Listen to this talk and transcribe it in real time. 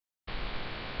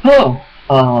Hello,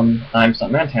 I'm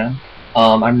Stuntmantan.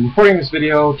 I'm recording this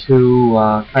video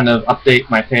to kind of update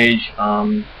my page.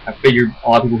 I figured a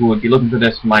lot of people who would be looking for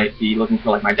this might be looking for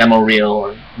like my demo reel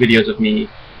or videos of me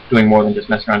doing more than just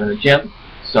messing around in the gym.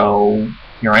 So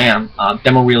here I am.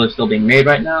 Demo reel is still being made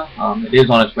right now. It is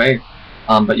on its way,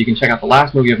 but you can check out the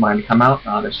last movie of mine to come out.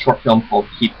 This short film called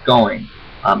Keep Going.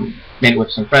 Made it with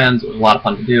some friends. It was a lot of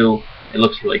fun to do. It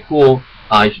looks really cool.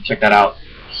 You should check that out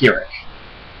here.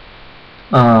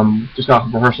 Just off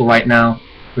of rehearsal right now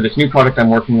for this new project I'm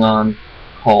working on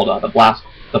called the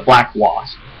Black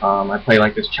Wasp. I play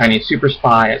like this Chinese super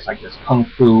spy. It's like this kung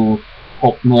fu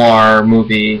pulp noir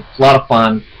movie. It's a lot of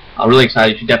fun. Really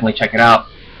excited. You should definitely check it out.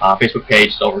 Facebook page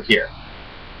is over here.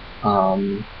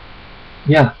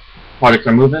 Yeah, projects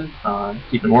are moving.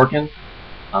 Keeping working.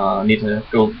 Need to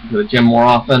go to the gym more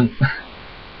often.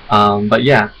 But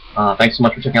yeah, thanks so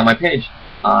much for checking out my page.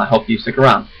 I hope you stick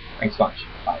around. Thanks so much.